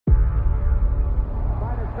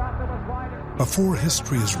Before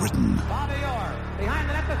history is written,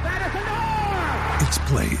 it's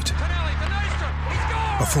played.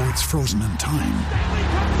 Before it's frozen in time,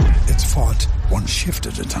 it's fought one shift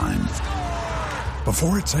at a time.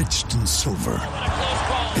 Before it's etched in silver,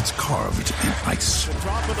 it's carved in ice.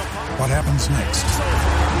 What happens next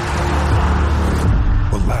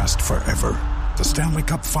will last forever. The Stanley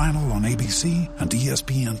Cup Final on ABC and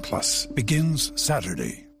ESPN Plus begins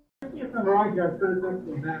Saturday. Correct me if I'm wrong here,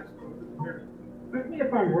 correct me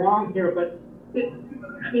if I'm wrong here, but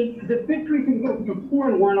the victory can go from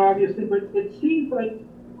 4-1, obviously, but it seems like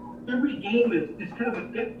every game is kind of a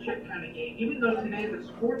gut check kind of game. Even though today the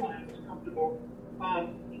scoreline was comfortable,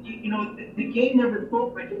 the game never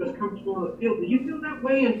felt like it was comfortable on the field. Do you feel that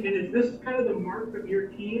way? And is this kind of the mark of your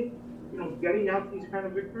team, getting out these kind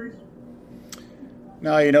of victories?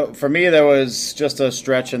 No, for me, there was just a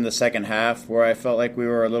stretch in the second half where I felt like we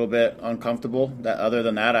were a little bit uncomfortable. Other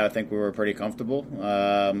than that, I think we were pretty comfortable.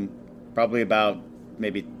 Probably about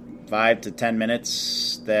maybe 5 to 10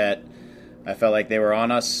 minutes that I felt like they were on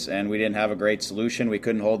us and we didn't have a great solution. We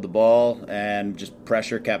couldn't hold the ball and just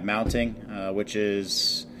pressure kept mounting, which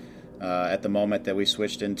is at the moment that we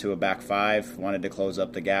switched into a back five, wanted to close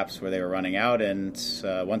up the gaps where they were running out. And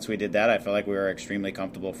once we did that, I felt like we were extremely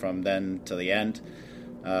comfortable from then to the end.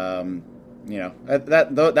 That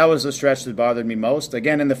was the stretch that bothered me most.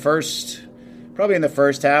 Again, probably in the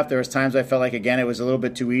first half, there was times I felt like, again, it was a little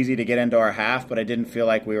bit too easy to get into our half, but I didn't feel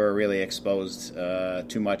like we were really exposed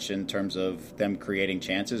too much in terms of them creating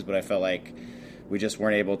chances. But I felt like we just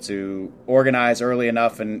weren't able to organize early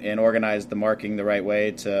enough and organize the marking the right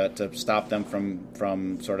way to stop them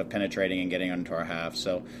from sort of penetrating and getting into our half.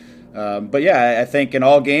 So, but yeah, I think in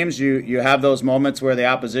all games you have those moments where the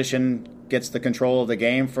opposition gets the control of the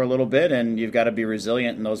game for a little bit, and you've got to be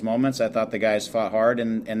resilient in those moments. I thought the guys fought hard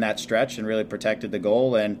in that stretch and really protected the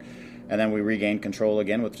goal, and then we regained control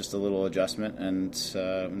again with just a little adjustment, and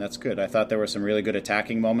that's good. I thought there were some really good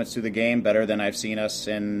attacking moments through the game, better than I've seen us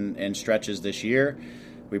in stretches this year.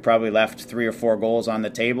 We probably left 3 or 4 goals on the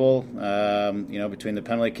table, between the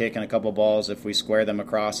penalty kick and a couple balls. If we square them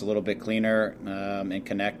across a little bit cleaner and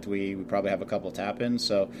connect, we probably have a couple tap-ins.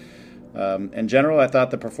 So in general, I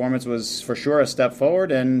thought the performance was for sure a step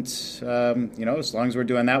forward, and as long as we're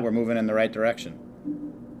doing that, we're moving in the right direction.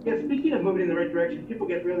 Yeah, speaking of moving in the right direction, people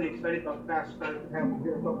get really excited about fast starts that happened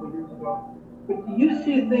here a couple of years ago. But do you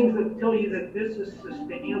see things that tell you that this is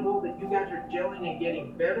sustainable, that you guys are gelling and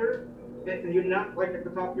getting better, that you're not like at the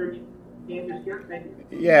top of your game just yet? Thank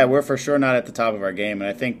you. Yeah, we're for sure not at the top of our game, and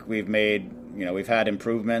I think we've had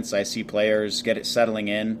improvements. I see players settling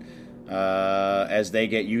in as they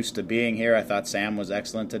get used to being here. I thought Sam was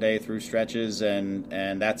excellent today through stretches, and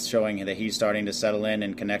that's showing that he's starting to settle in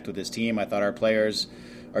and connect with his team. I thought our players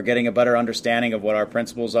are getting a better understanding of what our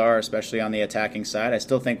principles are, especially on the attacking side. I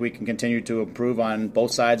still think we can continue to improve on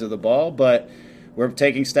both sides of the ball, but we're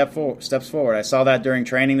taking steps forward. I saw that during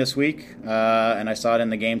training this week, and I saw it in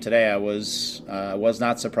the game today. I was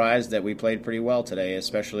not surprised that we played pretty well today,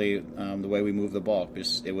 especially the way we moved the ball.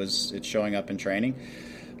 It's showing up in training.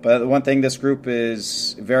 But the one thing this group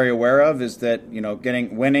is very aware of is that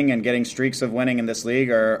winning and getting streaks of winning in this league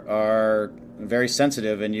are very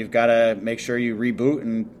sensitive, and you've got to make sure you reboot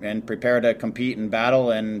and prepare to compete and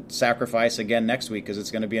battle and sacrifice again next week, because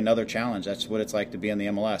it's going to be another challenge. That's what it's like to be in the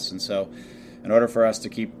MLS. And so in order for us to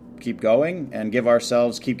keep going and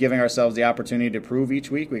keep giving ourselves the opportunity to prove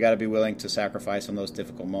each week, we got to be willing to sacrifice on those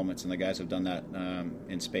difficult moments, and the guys have done that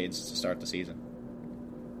in spades to start the season.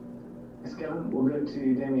 Thanks, Kevin. We'll go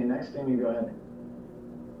to Damien next. Damien, go ahead.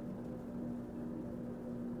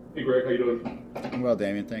 Hey, Greg, how you doing? I'm well,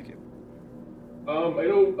 Damien. Thank you. I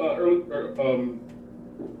know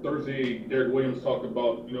Thursday, Derek Williams talked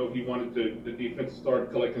about, he wanted the defense to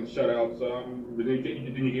start collecting shutouts. But then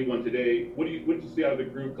you get one today. What did you see out of the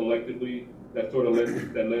group collectively that sort of led to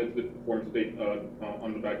the performance today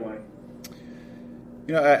on the back line?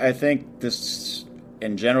 I think this,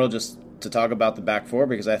 in general, just to talk about the back four,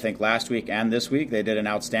 because I think last week and this week they did an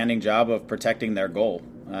outstanding job of protecting their goal.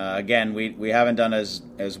 Again, we haven't done as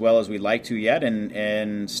well as we'd like to yet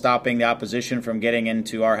in stopping the opposition from getting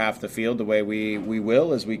into our half the field the way we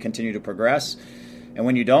will as we continue to progress. And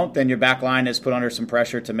when you don't, then your back line is put under some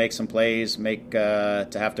pressure to make some plays, to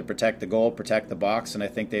have to protect the goal, protect the box, and I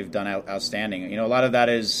think they've done outstanding. A lot of that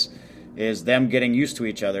is them getting used to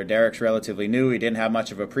each other. Derek's relatively new. He didn't have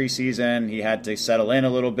much of a preseason. He had to settle in a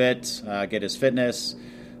little bit, get his fitness.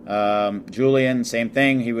 Julian, same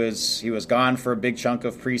thing. He was gone for a big chunk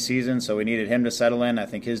of preseason, so we needed him to settle in. I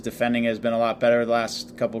think his defending has been a lot better the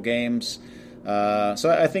last couple games. So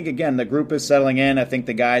I think, again, the group is settling in. I think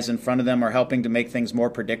the guys in front of them are helping to make things more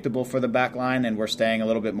predictable for the back line, and we're staying a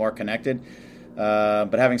little bit more connected.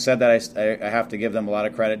 But having said that, I have to give them a lot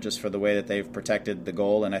of credit just for the way that they've protected the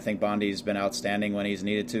goal, and I think Bondi's been outstanding when he's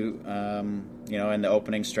needed to, in the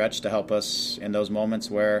opening stretch to help us in those moments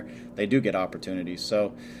where they do get opportunities.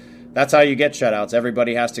 So that's how you get shutouts.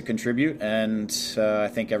 Everybody has to contribute, and I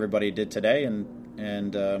think everybody did today.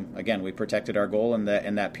 And again, we protected our goal in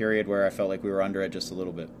that period where I felt like we were under it just a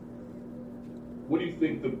little bit. What do you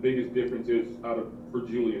think the biggest difference is for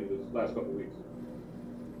Julian this last couple of weeks?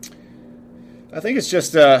 I think it's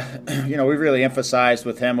just, we really emphasized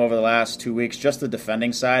with him over the last 2 weeks just the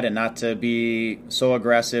defending side, and not to be so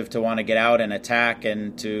aggressive to want to get out and attack,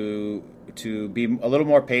 and to be a little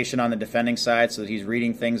more patient on the defending side so that he's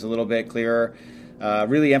reading things a little bit clearer.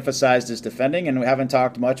 Really emphasized his defending, and we haven't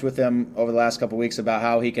talked much with him over the last couple of weeks about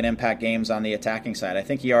how he can impact games on the attacking side. I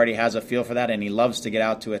think he already has a feel for that, and he loves to get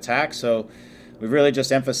out to attack, so we've really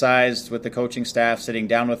just emphasized with the coaching staff sitting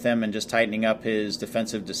down with him and just tightening up his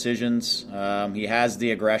defensive decisions. He has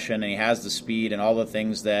the aggression, and he has the speed and all the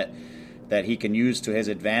things that he can use to his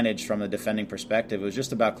advantage from the defending perspective. It was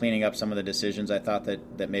just about cleaning up some of the decisions I thought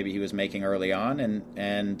that maybe he was making early on,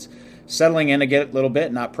 and settling in a little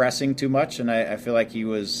bit, not pressing too much. And I feel like he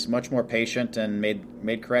was much more patient and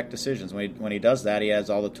made correct decisions. When he does that, he has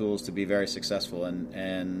all the tools to be very successful.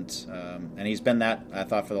 And he's been that, I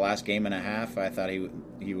thought, for the last game and a half. I thought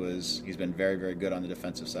he's been very, very good on the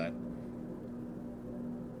defensive side.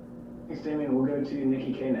 Thanks, Damien. We'll go to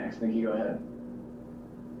Nikki K next. Nikki, go ahead.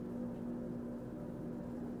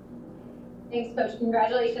 Thanks, Coach.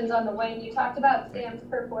 Congratulations on the win. You talked about Sam's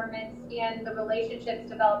performance and the relationships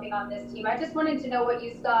developing on this team. I just wanted to know what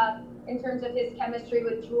you saw in terms of his chemistry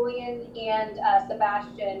with Julian and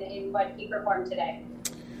Sebastian in what he performed today.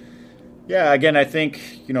 Yeah, again, I think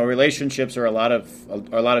relationships are a lot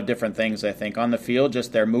of different things. I think on the field,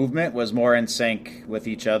 just their movement was more in sync with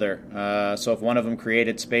each other. So if one of them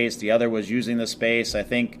created space, the other was using the space. I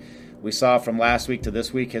think we saw from last week to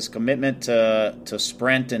this week his commitment to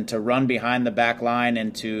sprint and to run behind the back line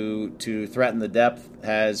and to threaten the depth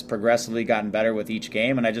has progressively gotten better with each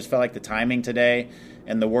game. And I just felt like the timing today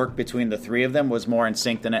and the work between the three of them was more in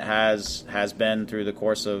sync than it has been through the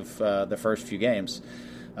course of the first few games.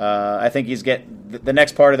 I think the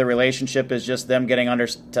next part of the relationship is just them getting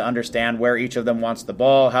to understand where each of them wants the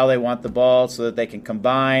ball, how they want the ball, so that they can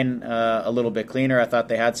combine a little bit cleaner. I thought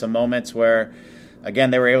they had some moments where,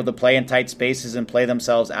 again, they were able to play in tight spaces and play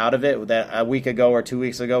themselves out of it. That a week ago or 2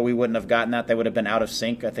 weeks ago, we wouldn't have gotten that. They would have been out of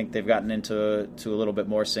sync. I think they've gotten into a little bit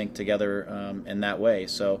more sync together in that way.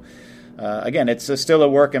 So, again, it's still a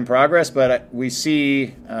work in progress, but we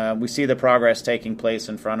see the progress taking place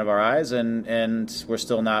in front of our eyes, and we're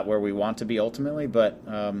still not where we want to be ultimately. But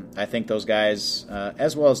I think those guys,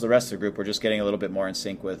 as well as the rest of the group, are just getting a little bit more in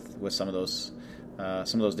sync with some of those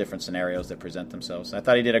different scenarios that present themselves. I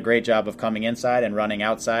thought he did a great job of coming inside and running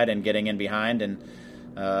outside and getting in behind, and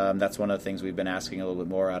that's one of the things we've been asking a little bit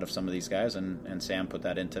more out of some of these guys, and Sam put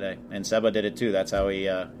that in today. And Seba did it too. That's how he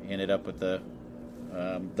ended up with the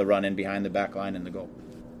run in behind the back line and the goal.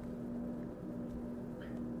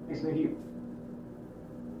 Thanks, Nikki.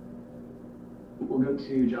 We'll go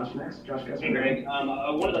to Josh next. Josh, guys. Hey, Greg.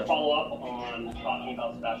 I wanted to follow up on talking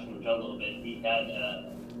about Sebastian Lleget a little bit. He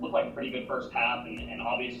had looked like a pretty good first half, and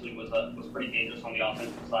obviously was pretty dangerous on the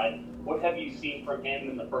offensive side. What have you seen from him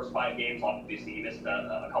in the first 5 games? Obviously, he missed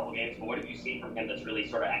a couple games, but what have you seen from him that's really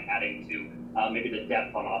sort of adding to maybe the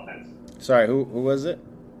depth on offense? Sorry, who was it?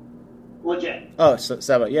 Lleget. Oh,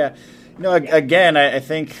 Seba, yeah. Again, I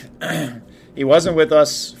think he wasn't with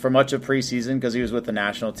us for much of preseason because he was with the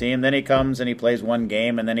national team. Then he comes and he plays 1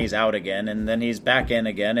 game, and then he's out again, and then he's back in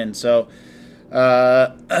again. And so,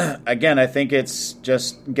 again, I think it's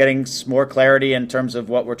just getting more clarity in terms of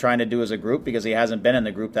what we're trying to do as a group, because he hasn't been in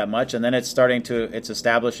the group that much. And then it's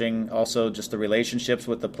establishing also just the relationships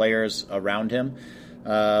with the players around him.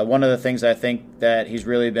 One of the things I think that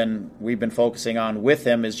we've been focusing on with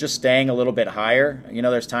him is just staying a little bit higher.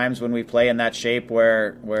 There's times when we play in that shape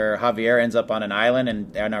where Javier ends up on an island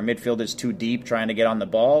and our midfield is too deep trying to get on the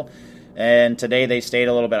ball. And today they stayed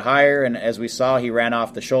a little bit higher, and as we saw, he ran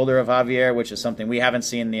off the shoulder of Javier, which is something we haven't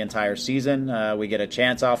seen the entire season. We get a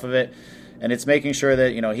chance off of it. And it's making sure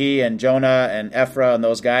that, he and Jonah and Efra and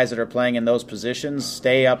those guys that are playing in those positions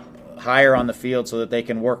stay up higher on the field so that they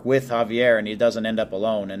can work with Javier and he doesn't end up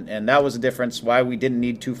alone. And that was the difference why we didn't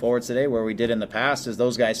need 2 forwards today, where we did in the past, is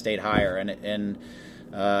those guys stayed higher. And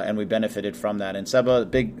and we benefited from that. And Seba,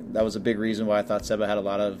 that was a big reason why I thought Seba had a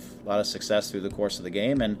lot of success through the course of the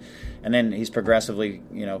game, and then he's progressively,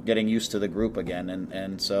 getting used to the group again,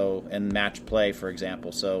 and so in match play, for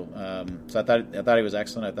example. So I thought he was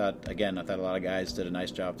excellent. I thought a lot of guys did a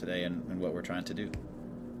nice job today in what we're trying to do.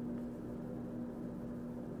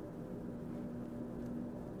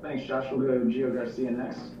 Thanks, Josh. We'll go to Gio Garcia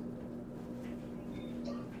next.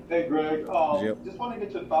 Hey, Greg. Just want to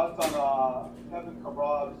get your thoughts on Kevin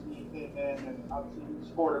Cabral. Obviously, he came in and obviously he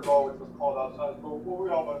scored a goal, which was called outside. But what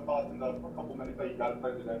were all your thoughts in the couple minutes that you got to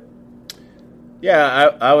play today? Yeah,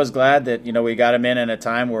 I was glad that we got him in a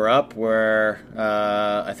time we're up, where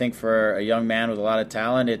I think for a young man with a lot of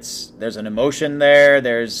talent, there's an emotion there.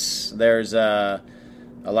 There's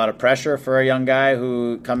a lot of pressure for a young guy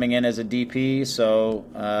who coming in as a DP. So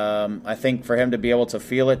I think for him to be able to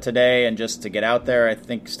feel it today and just to get out there, I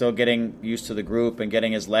think still getting used to the group and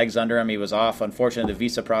getting his legs under him. He was off. Unfortunately, the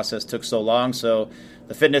visa process took so long. So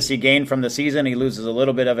the fitness he gained from the season, he loses a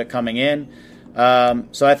little bit of it coming in.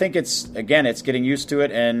 So I think it's getting used to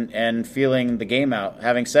it and feeling the game out.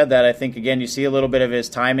 Having said that, I think, again, you see a little bit of his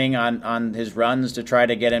timing on his runs to try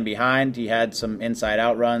to get in behind. He had some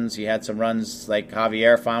inside-out runs. He had some runs like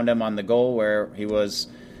Javier found him on the goal where he was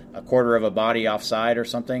a quarter of a body offside or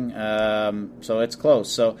something. So it's close.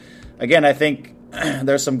 So, again, I think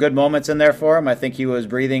there's some good moments in there for him. I think he was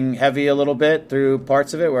breathing heavy a little bit through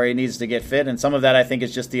parts of it where he needs to get fit. And some of that, I think,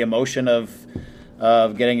 is just the emotion of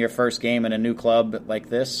getting your first game in a new club like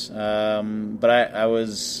this. But I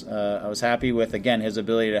was happy with, again, his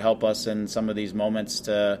ability to help us in some of these moments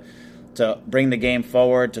to bring the game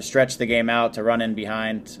forward, to stretch the game out, to run in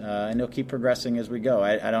behind, and he'll keep progressing as we go.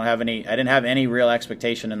 I didn't have any real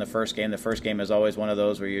expectation in the first game. The first game is always one of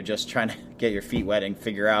those where you're just trying to get your feet wet and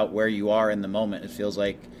figure out where you are in the moment. It feels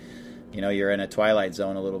like you're in a twilight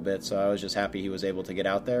zone a little bit. So I was just happy he was able to get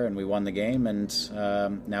out there and we won the game. And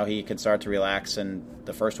now he can start to relax and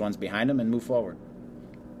the first one's behind him and move forward.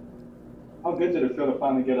 How good did it feel to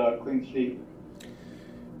finally get a clean sheet?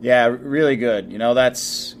 Yeah, really good.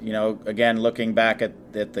 That's, again, looking back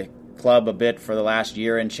at the club a bit for the last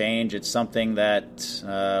year and change, it's something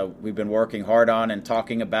that we've been working hard on and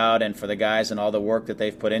talking about, and for the guys and all the work that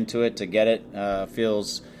they've put into it to get it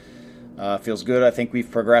feels good. I think we've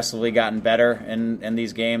progressively gotten better in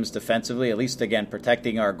these games defensively, at least, again,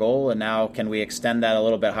 protecting our goal. And now can we extend that a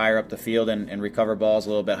little bit higher up the field and recover balls a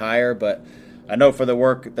little bit higher? But I know for the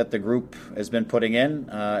work that the group has been putting in,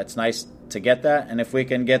 it's nice to get that. And if we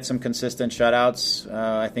can get some consistent shutouts,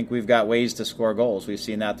 I think we've got ways to score goals. We've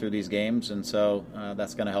seen that through these games. And so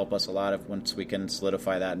that's going to help us a lot once we can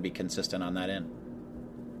solidify that and be consistent on that end.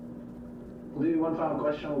 We'll do one final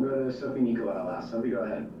question. We'll go to Sophie Nicolau last. Sophie, go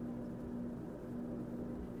ahead.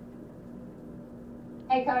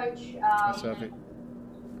 Hey, Coach.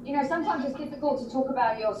 Sometimes it's difficult to talk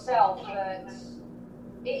about yourself, but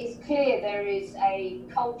it is clear there is a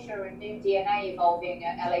culture and new DNA evolving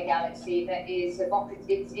at LA Galaxy that is it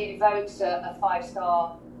evokes a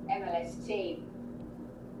five-star MLS team.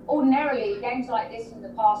 Ordinarily, games like this in the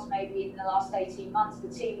past, maybe in the last 18 months, the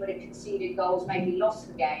team would have conceded goals, maybe lost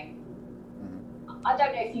the game. I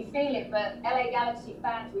don't know if you feel it, but LA Galaxy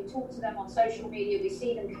fans, we talk to them on social media, we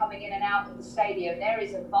see them coming in and out of the stadium. There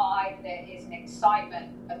is a vibe, there is an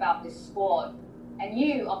excitement about this squad, and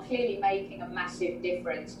you are clearly making a massive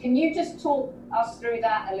difference. Can you just talk us through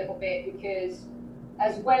that a little bit? Because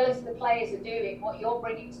as well as the players are doing, what you're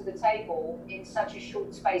bringing to the table in such a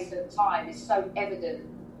short space of time is so evident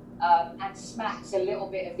and smacks a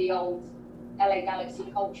little bit of the old LA Galaxy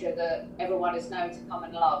culture that everyone has known to come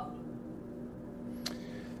and love.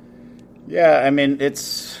 Yeah, I mean,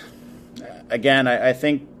 it's, again, I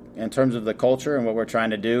think in terms of the culture and what we're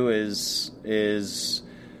trying to do is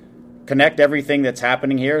connect everything that's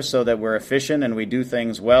happening here so that we're efficient and we do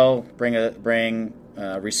things well, bring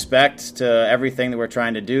respect to everything that we're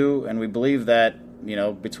trying to do. And we believe that,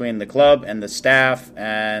 between the club and the staff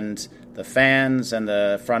and the fans and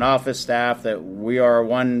the front office staff, that we are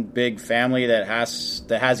one big family that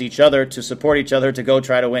has each other to support each other to go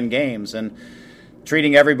try to win games. And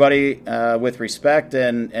treating everybody with respect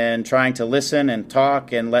and trying to listen and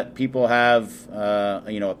talk and let people have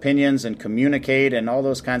opinions and communicate and all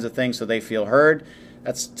those kinds of things so they feel heard.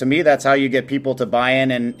 To me, that's how you get people to buy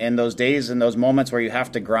in those days and those moments where you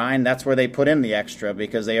have to grind. That's where they put in the extra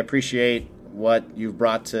because they appreciate what you've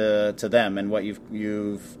brought to them and what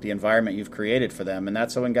the environment you've created for them. And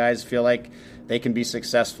that's when guys feel like they can be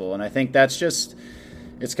successful. And I think that's just,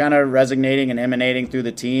 it's kind of resonating and emanating through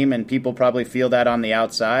the team, and people probably feel that on the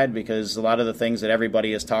outside because a lot of the things that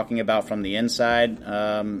everybody is talking about from the inside,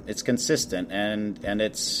 it's consistent and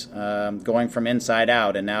it's going from inside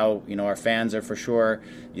out. And now, our fans are for sure,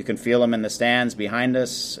 you can feel them in the stands behind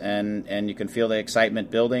us, and you can feel the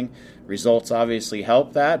excitement building. Results obviously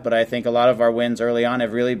help that, but I think a lot of our wins early on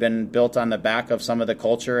have really been built on the back of some of the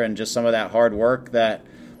culture and just some of that hard work that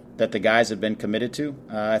the guys have been committed to.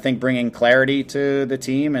 I think bringing clarity to the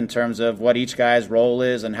team in terms of what each guy's role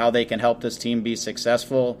is and how they can help this team be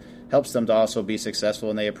successful helps them to also be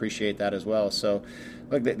successful, and they appreciate that as well. So,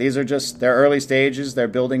 look, these are just their early stages, they're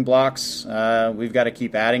building blocks. We've got to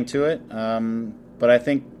keep adding to it. But I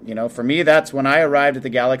think, for me, that's when I arrived at the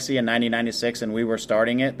Galaxy in 1996 and we were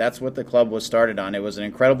starting it. That's what the club was started on. It was an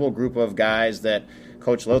incredible group of guys that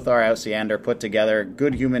Coach Lothar Ausiander put together,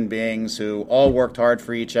 good human beings who all worked hard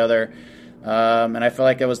for each other. And I feel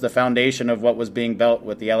like it was the foundation of what was being built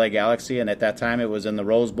with the LA Galaxy. And at that time, it was in the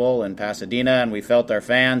Rose Bowl in Pasadena, and we felt our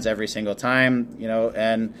fans every single time,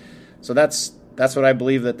 And so that's what I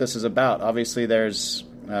believe that this is about. Obviously, there's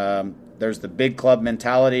the big club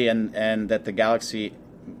mentality and that the Galaxy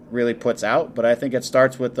really puts out, but I think it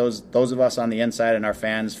starts with those of us on the inside and our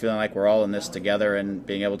fans feeling like we're all in this together and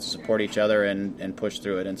being able to support each other and push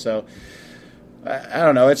through it. And so I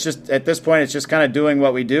don't know, it's just at this point it's just kind of doing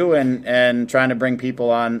what we do and trying to bring people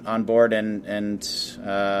on board and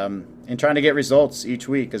trying to get results each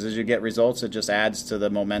week, because as you get results it just adds to the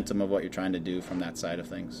momentum of what you're trying to do from that side of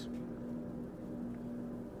things.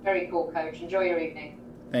 Very cool, Coach. Enjoy your evening.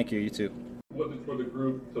 Thank you. You too. Was it for the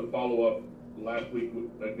group to follow up last week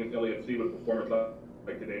against LAFC with performance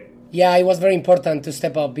like today? Yeah, it was very important to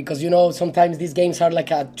step up because sometimes these games are like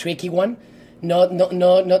a tricky one. Not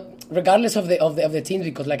regardless of the teams,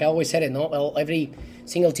 because like I always said it, every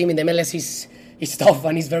single team in the MLS is tough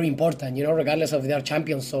and it's very important. Regardless of if they are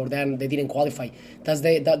champions or then they didn't qualify. That's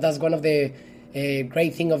one of the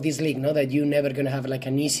great thing of this league, that you're never gonna have like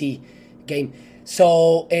an easy game.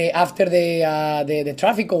 So after the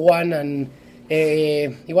Tráfico one, and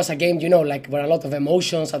it was a game, like where a lot of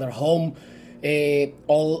emotions at our home,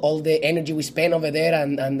 all the energy we spent over there,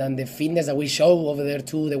 and the fitness that we show over there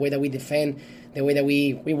too, the way that we defend, the way that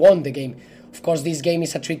we won the game. Of course, this game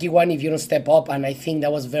is a tricky one if you don't step up, and I think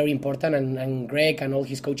that was very important. And Greg and all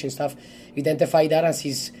his coaching staff identified that as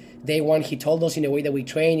his day one. He told us in the way that we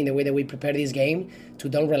train, in the way that we prepare this game, to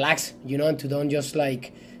don't relax, and to don't just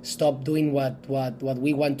like stop doing what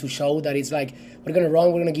we want to show. That it's like we're gonna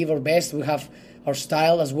run, we're gonna give our best. We have our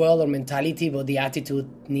style as well, our mentality, but the attitude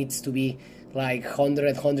needs to be like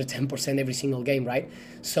 110% every single game, right?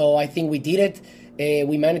 So I think we did it.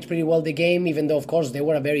 We managed pretty well the game, even though of course they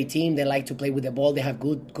were a very team. They like to play with the ball. They have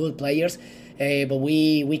good players, but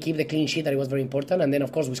we keep the clean sheet. That it was very important, and then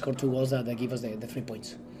of course we scored 2 goals that give us the 3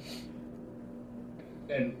 points.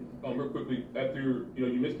 And real quickly, after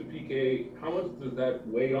you missed the PK, how much does that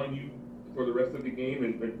weigh on you for the rest of the game?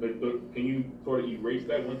 And can you sort of erase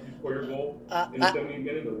that once you score your goal in the 70th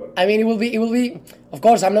minute, or what? I mean, it will be. Of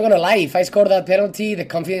course, I'm not gonna lie. If I score that penalty, the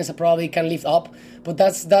confidence probably can lift up. But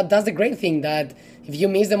that's the great thing, that if you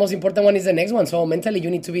miss, the most important one is the next one. So mentally,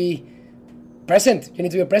 you need to be present. You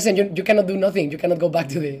need to be present. You cannot do nothing. You cannot go back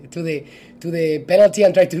to the penalty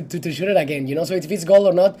and try to shoot it again. So if it's goal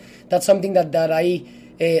or not, that's something that I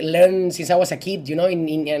learned since I was a kid.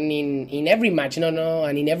 In every match,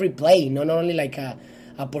 and in every play. Not only like a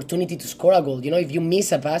opportunity to score a goal. If you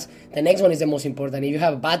miss a pass, the next one is the most important. If you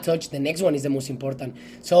have a bad touch, the next one is the most important.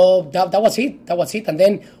 So that was it. And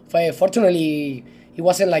then fortunately, it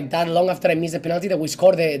wasn't like that long after I missed the penalty that we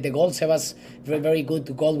scored the goal. Sebas very, very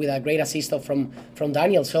good goal with a great assist from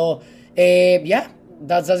Daniel. So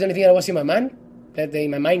that's the only thing that was in my mind.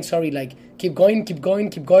 Like keep going,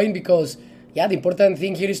 because the important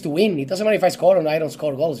thing here is to win. It doesn't matter if I score or I don't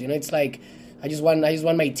score goals. It's like I just want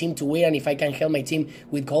my team to win, and if I can help my team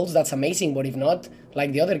with goals, that's amazing. But if not,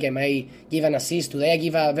 like the other game, I give an assist. Today I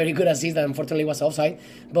give a very good assist that unfortunately was offside.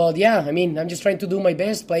 But I'm just trying to do my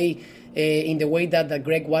best, play in the way that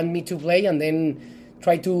Greg wanted me to play, and then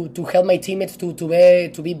try to help my teammates to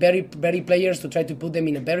be very, very players, to try to put them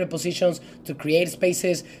in better positions, to create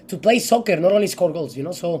spaces, to play soccer, not only score goals.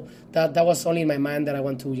 So that was only in my mind, that I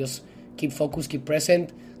want to just keep focused, keep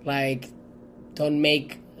present, like don't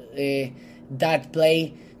make that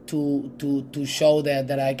play to show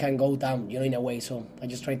that I can go down, in a way. So I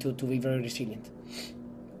just try to be very resilient.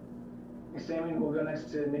 Sammy, we'll go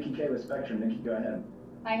next to Nikki K with Spectrum. Nikki, go ahead.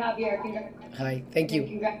 Hi, Javier. Hi, thank you.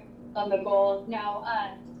 Congrats on the goal. Now,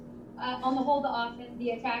 on the whole, the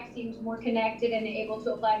attack seemed more connected and able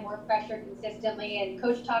to apply more pressure consistently. And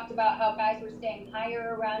Coach talked about how guys were staying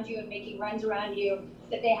higher around you and making runs around you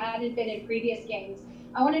that they hadn't been in previous games.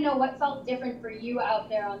 I want to know what felt different for you out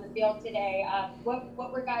there on the field today.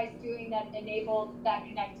 What were guys doing that enabled that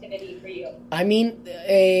connectivity for you? I mean,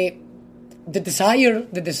 the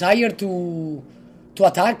desire to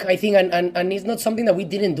attack, I think, and it's not something that we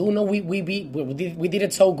didn't do. No, we did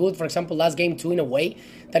it so good. For example, last game 2 in a way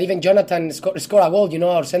that even Jonathan scored a goal.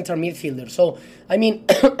 Our center midfielder. So I mean,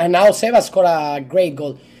 and now Seba scored a great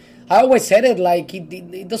goal. I always said it, like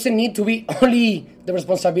it doesn't need to be only the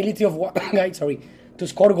responsibility of one guy. To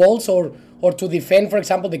score goals or to defend, for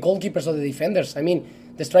example, the goalkeepers or the defenders. I mean,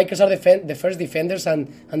 the strikers are the first defenders, and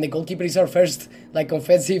the goalkeeper is our first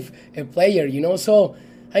offensive player. So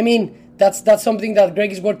I mean, that's something that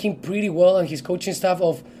Greg is working pretty well, and his coaching staff.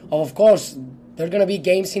 Of course, there are gonna be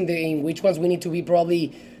games in which ones we need to be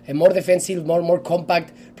probably more defensive, more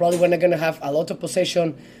compact. Probably we're not gonna have a lot of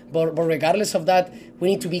possession, but regardless of that, we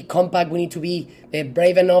need to be compact. We need to be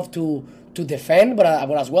brave enough to defend, but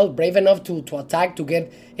as well brave enough to attack, to get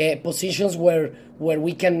positions where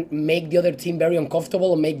we can make the other team very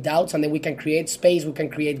uncomfortable and make doubts, and then we can create space, we can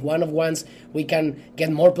create one-of-ones, we can get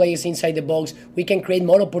more players inside the box, we can create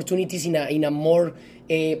more opportunities in a more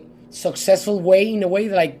successful way, in a way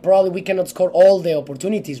that, like, probably we cannot score all the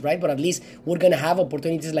opportunities, right? But at least we're gonna have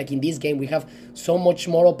opportunities. Like in this game, we have so much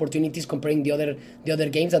more opportunities comparing the other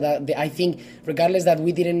games that I think, regardless that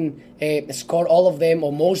we didn't score all of them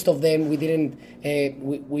or most of them, we didn't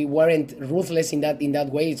we weren't ruthless in that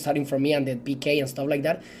way, starting from me and the PK and stuff like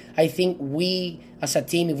that. I think we as a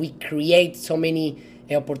team, if we create so many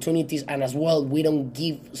opportunities, and as well we don't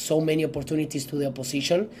give so many opportunities to the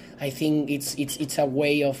opposition, I think it's a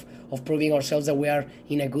way of proving ourselves that we are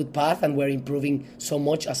in a good path and we're improving so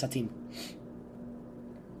much as a team.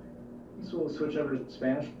 So we'll switch over to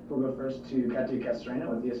Spanish. We'll go first to Katia Castrena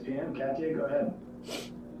with ESPN. Katia, go ahead.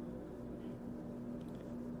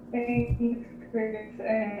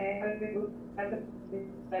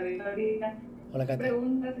 Hola, Katia.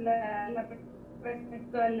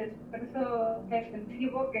 Respecto al esfuerzo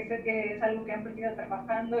defensivo, que sé que es algo que han venido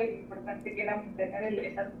trabajando y lo importante que era mantener el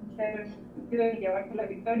estar y llevarse la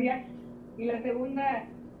victoria. Y la segunda,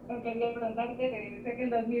 quería preguntarte, sé que el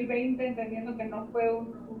 2020, entendiendo que no fue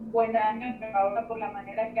un buen año, pero ahora por la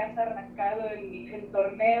manera que has arrancado el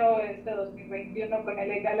torneo, 2021 con el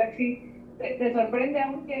LA Galaxy, ¿te sorprende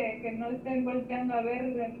aún que no estén volteando a ver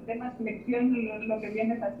el tema selección, lo que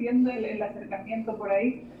vienes haciendo, el acercamiento por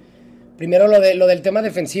ahí? Primero lo del tema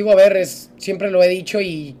defensivo, a ver, siempre lo he dicho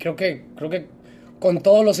y creo que con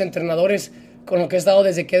todos los entrenadores con lo que he estado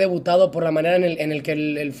desde que he debutado, por la manera en el que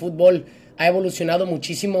el fútbol ha evolucionado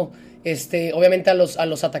muchísimo. Obviamente a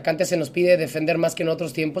los atacantes se nos pide defender más que en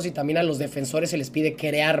otros tiempos, y también a los defensores se les pide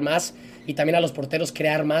crear más, y también a los porteros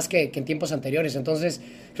crear más que en tiempos anteriores. Entonces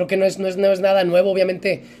creo que no es nada nuevo.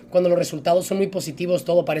 Obviamente cuando los resultados son muy positivos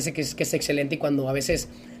todo parece que es excelente, y cuando a veces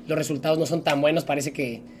los resultados no son tan buenos parece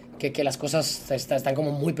que las cosas están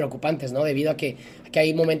como muy preocupantes, ¿no? Debido a que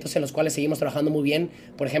hay momentos en los cuales seguimos trabajando muy bien.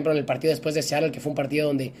 Por ejemplo, en el partido después de Seattle, que fue un partido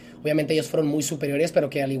donde obviamente ellos fueron muy superiores,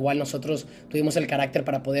 pero que al igual nosotros tuvimos el carácter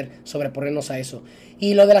para poder sobreponernos a eso.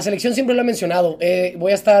 Y lo de la selección siempre lo he mencionado.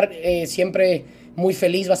 Voy a estar siempre muy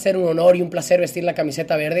feliz, va a ser un honor y un placer vestir la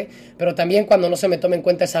camiseta verde, pero también cuando no se me tome en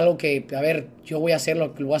cuenta es algo que, a ver, yo voy a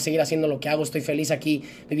hacerlo, voy a seguir haciendo lo que hago. Estoy feliz aquí,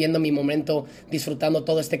 viviendo mi momento, disfrutando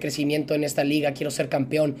todo este crecimiento en esta liga. Quiero ser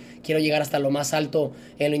campeón, quiero llegar hasta lo más alto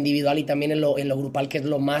en lo individual y también en lo grupal, que es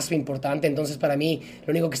lo más importante. Entonces para mí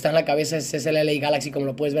lo único que está en la cabeza es el LA Galaxy, como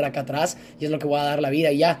lo puedes ver acá atrás, y es lo que voy a dar la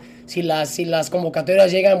vida. Y ya, si las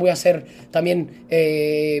convocatorias llegan, voy a ser también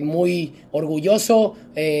muy orgulloso,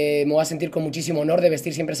 me voy a sentir con muchísimo honor de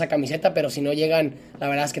vestir siempre esa camiseta, pero si no llegan, la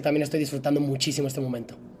verdad es que también estoy disfrutando muchísimo este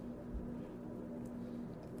momento.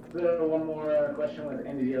 One more question with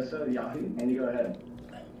Andy Diosa de Yahoo. Andy, go ahead.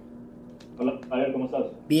 Hola, Ariel, ¿cómo estás?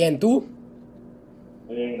 Bien, ¿tú?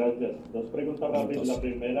 Muy bien, gracias. Dos preguntas rápidas. La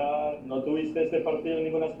primera, ¿no tuviste este partido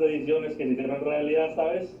ninguna predicciones que se hicieron realidad,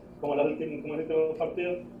 sabes? Como el último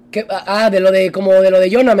partido. ¿Qué? De lo de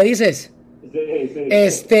Jonah, ¿me dices?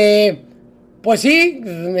 Sí. Pues sí,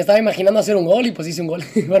 me estaba imaginando hacer un gol y pues hice un gol.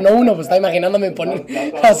 Bueno, uno, pues estaba imaginándome poner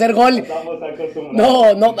a hacer gol.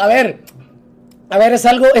 No, a ver, es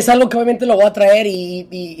algo que obviamente lo voy a traer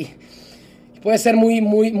y puede ser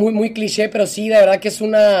muy cliché, pero sí, de verdad que es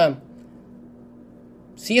una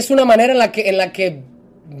manera en la que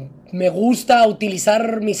me gusta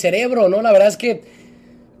utilizar mi cerebro, ¿no? La verdad es que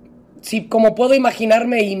sí, como puedo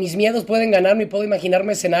imaginarme y mis miedos pueden ganarme, puedo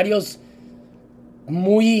imaginarme escenarios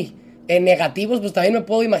muy negativos, pues también me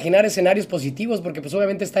puedo imaginar escenarios positivos, porque pues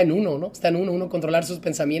obviamente está en uno, ¿no? Está en uno controlar sus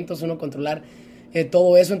pensamientos, uno controlar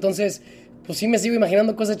todo eso. Entonces, pues sí me sigo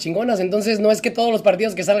imaginando cosas chingonas. Entonces, no es que todos los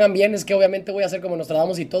partidos que salgan bien, es que obviamente voy a hacer como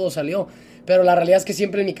Nostradamus y todo salió. Pero la realidad es que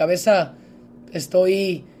siempre en mi cabeza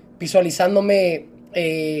estoy visualizándome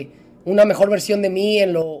una mejor versión de mí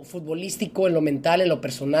en lo futbolístico, en lo mental, en lo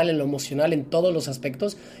personal, en lo emocional, en todos los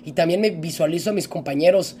aspectos. Y también me visualizo a mis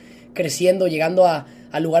compañeros creciendo, llegando a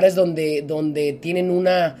lugares donde tienen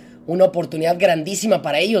una oportunidad grandísima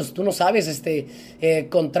para ellos. Tú no sabes,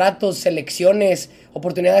 contratos, selecciones,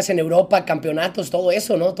 oportunidades en Europa, campeonatos, todo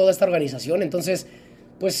eso, ¿no? Toda esta organización. Entonces,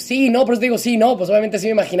 pues sí, no, pues digo sí, no, pues obviamente sí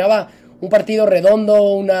me imaginaba un partido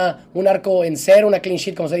redondo, un arco en cero, una clean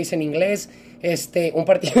sheet, como se dice en inglés, un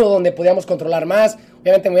partido donde podíamos controlar más.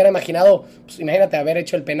 Obviamente me hubiera imaginado, pues imagínate haber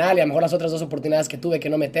hecho el penal y a lo mejor las otras 2 oportunidades que tuve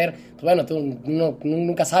que no meter, pues bueno, tú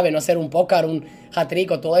nunca sabes, no hacer un póker, un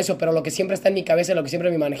hat-trick o todo eso, pero lo que siempre está en mi cabeza, lo que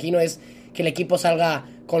siempre me imagino es que el equipo salga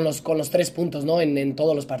con los 3 puntos, ¿no? En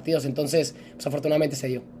todos los partidos. Entonces, pues afortunadamente se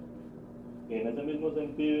dio. En ese mismo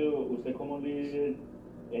sentido, usted como líder,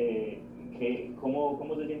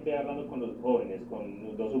 ¿cómo se siente hablando con los jóvenes,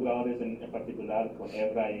 con 2 jugadores en particular, con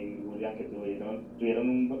Ebra y Julián, que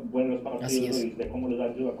tuvieron buenos partidos? ¿Y usted cómo los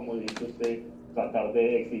ayuda? ¿Cómo le dice usted tratar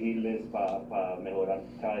de exigirles para mejorar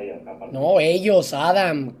cada día? No, ellos,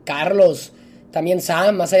 Adam, Carlos, también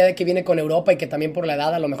Sam, más allá de que viene con Europa y que también por la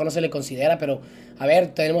edad a lo mejor no se le considera, pero a ver,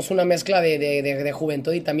 tenemos una mezcla de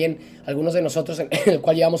juventud y también algunos de nosotros en el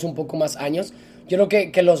cual llevamos un poco más años. Yo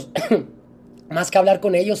creo que los más que hablar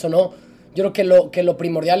con ellos o no, yo creo que lo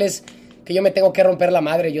primordial es que yo me tengo que romper la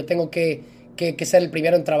madre, yo tengo que ser el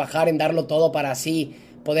primero en trabajar, en darlo todo para así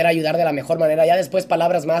poder ayudar de la mejor manera. Ya después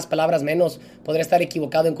palabras más, palabras menos, podré estar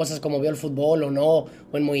equivocado en cosas como veo el fútbol o no,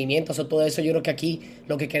 o en movimientos o todo eso. Yo creo que aquí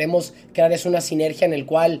lo que queremos crear es una sinergia en el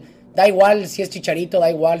cual da igual si es Chicharito, da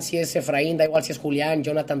igual si es Efraín, da igual si es Julián,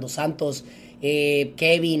 Jonathan Dos Santos,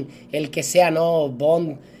 Kevin, el que sea, ¿no?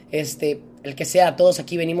 Bond, el que sea, todos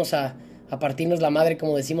aquí venimos a partirnos la madre,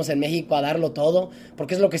 como decimos en México, a darlo todo,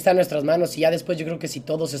 porque es lo que está en nuestras manos. Y ya después yo creo que si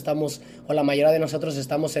todos estamos, o la mayoría de nosotros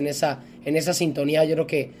estamos en esa sintonía, yo creo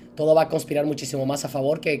que todo va a conspirar muchísimo más a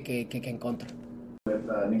favor que en contra. With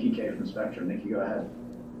Nikki K from Spectrum. Nikki, go ahead.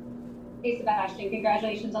 Hey Sebastian,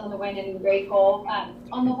 congratulations on the win and great goal.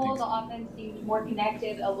 On the whole, the offense seemed more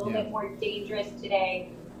connected, a little bit more dangerous today.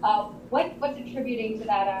 What's attributing to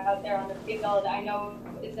that out there on the field? I know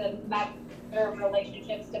it's a matter of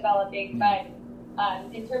relationships developing, but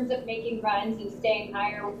in terms of making runs and staying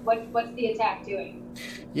higher, what's the attack doing?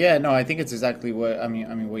 Yeah, no, I think it's exactly what I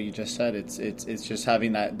mean what you just said. It's just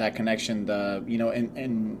having that connection,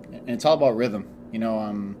 and it's all about rhythm,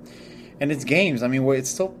 and it's games. I mean, it's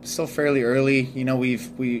still fairly early.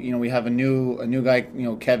 We have a new guy,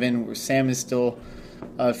 Kevin. Sam is still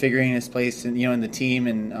figuring his place, in the team,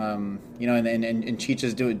 and and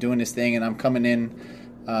Chicha's doing his thing, and I'm coming in.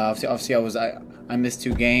 Obviously, I missed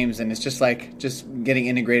 2 games, and it's just getting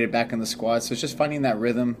integrated back in the squad. So it's just finding that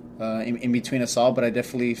rhythm in between us all. But I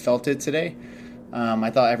definitely felt it today.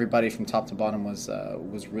 I thought everybody from top to bottom was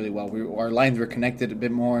really well. Our lines were connected a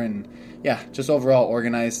bit more, and just overall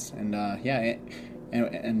organized. And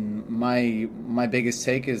and my biggest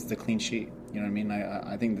take is the clean sheet. You know what I mean?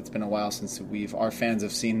 I think it's been a while since our fans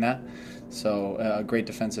have seen that. So a great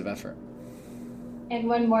defensive effort. And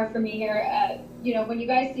one more for me here. When you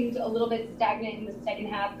guys seemed a little bit stagnant in the second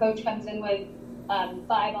half, Coach comes in with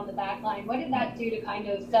 5 on the back line. What did that do to kind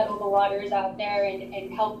of settle the waters out there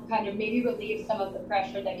and help kind of maybe relieve some of the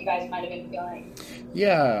pressure that you guys might have been feeling?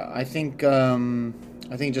 Yeah, I think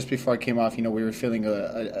just before I came off, we were feeling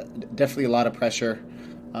definitely a lot of pressure.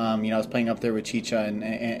 I was playing up there with Chicha,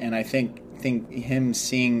 and I think him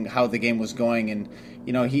seeing how the game was going, and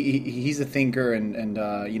he's a thinker, and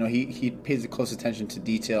he pays close attention to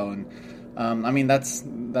detail, and that's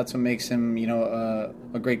what makes him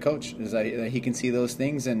a great coach, is that he can see those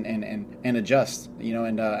things and adjust,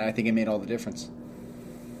 and I think it made all the difference.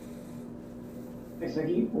 Thanks,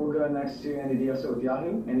 Nikki. We'll go next to Andy Dioso with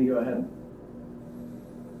Yahoo. Andy, go ahead.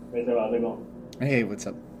 Hey, what's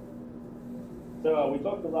up? So we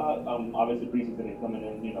talked a lot, obviously preseason and coming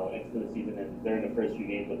in, into the season and during the first few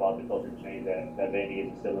games about the culture change that Vanney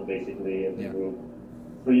is instilling basically in the group.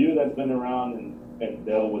 For you, that's been around and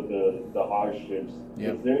dealt with the hardships.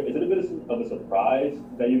 Is it a bit of a surprise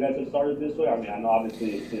that you guys have started this way? I mean, I know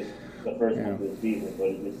obviously it's just the first month of the season, but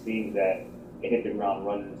it just seems that it hit the ground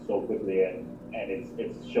running so quickly and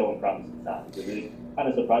it's showing promising signs. Is it kind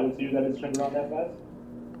of surprising to you that it's turned around that fast?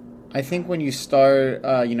 I think when you start,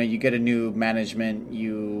 you get a new management,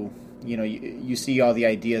 you see all the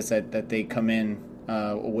ideas that they come in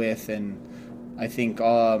with, and I think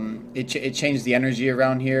it changed the energy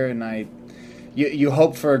around here, and you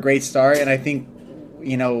hope for a great start, and I think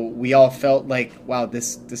we all felt like, wow,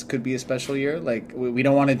 this could be a special year. Like we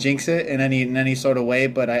don't want to jinx it in any sort of way,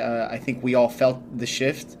 but I think we all felt the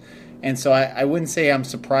shift, and so I wouldn't say I'm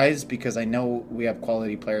surprised because I know we have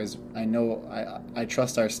quality players. I know I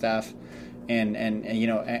trust our staff, and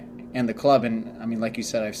the club, and I mean, like you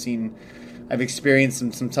said, I've experienced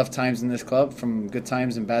some tough times in this club, from good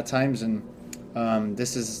times and bad times, and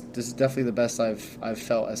this is definitely the best I've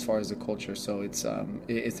felt as far as the culture. So it's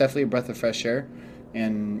definitely a breath of fresh air,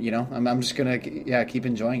 and I'm just gonna keep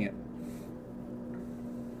enjoying it.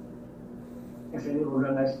 Thanks, Andy. We'll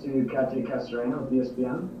go next to Katia Castorena with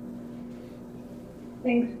ESPN.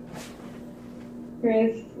 Thanks.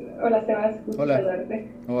 Chris, hola Sebas, gusto saludarte.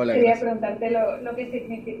 Hola, quería gracias. preguntarte lo que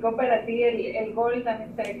significó para ti el gol.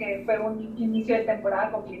 También sé que fue un inicio de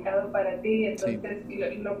temporada complicado para ti, entonces sí.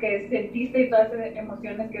 lo que sentiste y todas las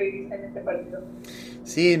emociones que viviste en este partido.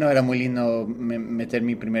 Sí, era muy lindo meter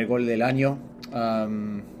mi primer gol del año.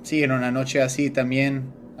 Sí, en una noche así también.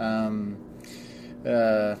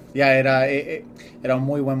 Era un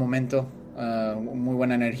muy buen momento, muy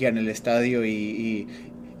buena energía en el estadio, y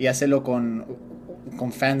hacerlo con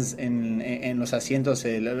fans en los asientos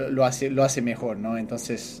lo hace mejor, ¿no?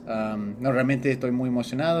 Entonces, realmente estoy muy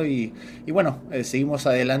emocionado, y bueno, seguimos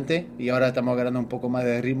adelante, y ahora estamos agarrando un poco más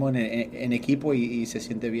de ritmo en equipo, y se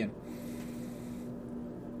siente bien.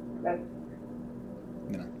 Gracias.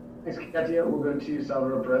 Thanks, Katia. We'll go to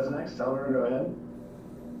Salvador Perez next. Salvador, go ahead.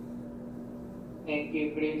 Thank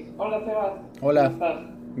you, Chris. Hola, Sebas. Hola. ¿Cómo estás?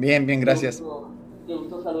 Bien, gracias. Qué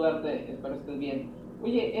gusto saludarte, espero estés bien.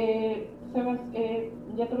 Oye, Sebas,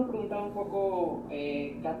 ya te lo preguntaba un poco,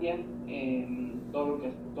 Katia, todo lo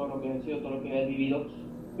que has sido, todo lo que has vivido,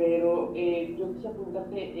 pero yo quisiera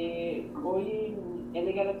preguntarte, hoy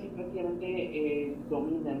el Galaxy prácticamente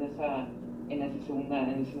domina en esa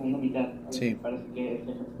segunda mitad. Sí. Parece que es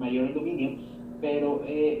mayor el dominio, pero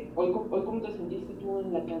hoy ¿cómo te sentiste tú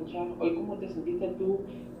en la cancha? Hoy ¿cómo te sentiste tú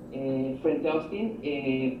frente a Austin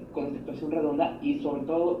con esta situación redonda? Y sobre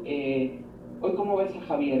todo, hoy ¿cómo ves a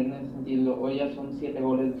Javier en ese sentido? Hoy ya son 7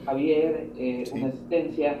 goles de Javier, sí. Una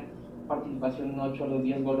asistencia, participación en 8 de los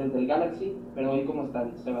 10 goles del Galaxy, pero hoy ¿cómo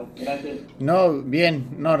están, Sebas? Gracias. Bien,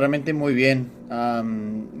 realmente muy bien.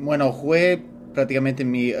 Bueno, jugué prácticamente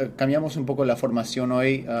cambiamos un poco la formación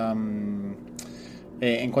hoy.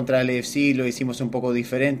 En contra del AFC lo hicimos un poco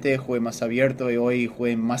diferente, jugué más abierto, y hoy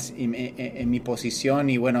jugué más en mi posición,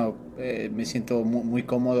 y bueno, me siento muy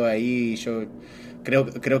cómodo ahí. Yo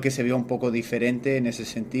creo que se vio un poco diferente en ese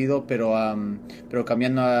sentido, pero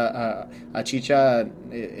cambiando a Chicha,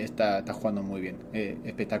 está jugando muy bien,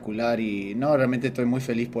 espectacular, y realmente estoy muy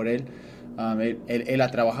feliz por él. Él ha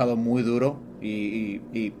trabajado muy duro, y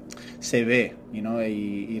se ve,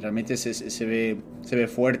 y realmente se ve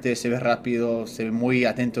fuerte, se ve rápido, se ve muy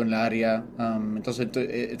atento en la área. Entonces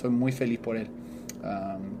estoy muy feliz por él.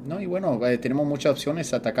 Y bueno, tenemos muchas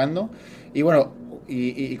opciones atacando, y bueno,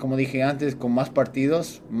 y como dije antes, con más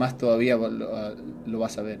partidos, más todavía lo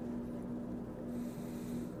vas a ver.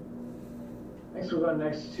 Thanks. We'll go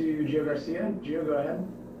next to Gio Garcia. Gio, go ahead.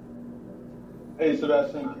 Hey,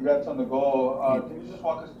 Sebastian, congrats on the goal. Can you just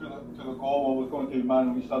walk us through the goal? What was going through your mind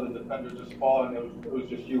when we saw the defender just fall, and it was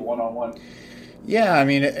just you one-on-one? Yeah, I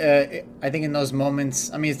mean, I think in those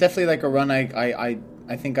moments, I mean, it's definitely like a run I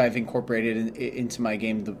think I've incorporated into my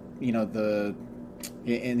game,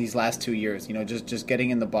 in these last 2 years, just getting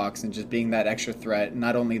in the box and just being that extra threat,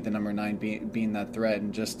 not only the number 9 being that threat,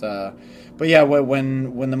 and just but yeah,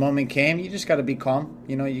 when the moment came, you just got to be calm.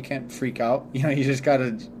 You can't freak out. You just got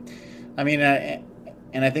to, I mean,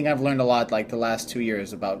 and I think I've learned a lot, like the last 2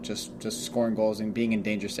 years, about just scoring goals and being in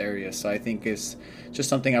dangerous areas. So I think it's just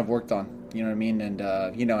something I've worked on. You know what I mean? And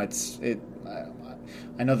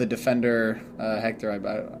I know the defender, Hector,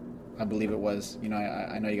 I believe it was.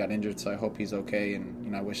 I know he got injured, so I hope he's okay,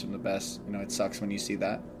 and I wish him the best. It sucks when you see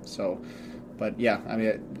that. So, but yeah, I mean,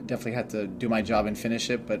 I definitely had to do my job and finish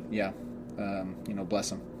it. But yeah,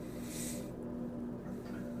 bless him.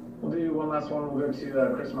 We'll do one last one. We'll go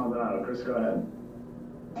to Chris Maldonado. Chris, go ahead.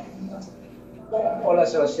 Hola,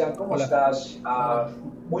 Sebastián, ¿cómo Hola. estás?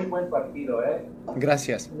 Muy buen partido, ¿eh?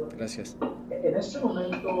 Gracias. En este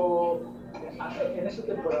momento, en esta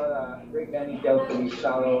temporada, Greg Vanney te ha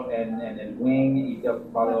utilizado en el wing y te ha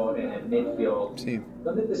ocupado en el midfield. Sí.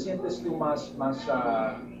 ¿Dónde te sientes tú más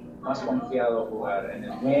confiado jugar? ¿En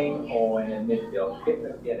el wing o en el midfield? ¿Qué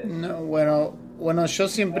prefieres? No, bueno, yo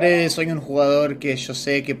siempre soy un jugador que yo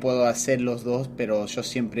sé que puedo hacer los dos, pero yo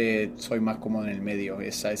siempre soy más cómodo en el medio.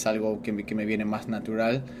 Es algo que me viene más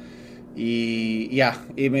natural. y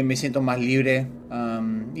me siento más libre.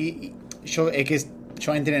 Y yo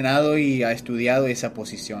he entrenado y he estudiado esa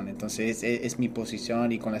posición, entonces es mi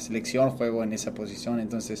posición, y con la selección juego en esa posición,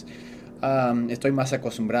 entonces estoy más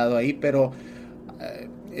acostumbrado ahí, pero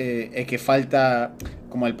es que falta,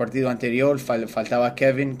 como el partido anterior, faltaba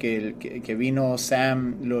Kevin, que vino,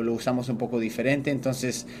 Sam lo usamos un poco diferente,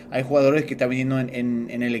 entonces hay jugadores que están viniendo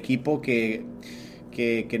en el equipo que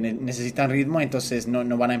necesitan ritmo, entonces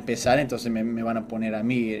no van a empezar, entonces me van a poner a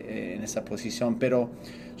mí en esa posición, pero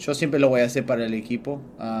yo siempre lo voy a hacer para el equipo,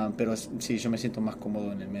 pero sí, yo me siento más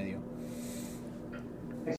cómodo en el medio.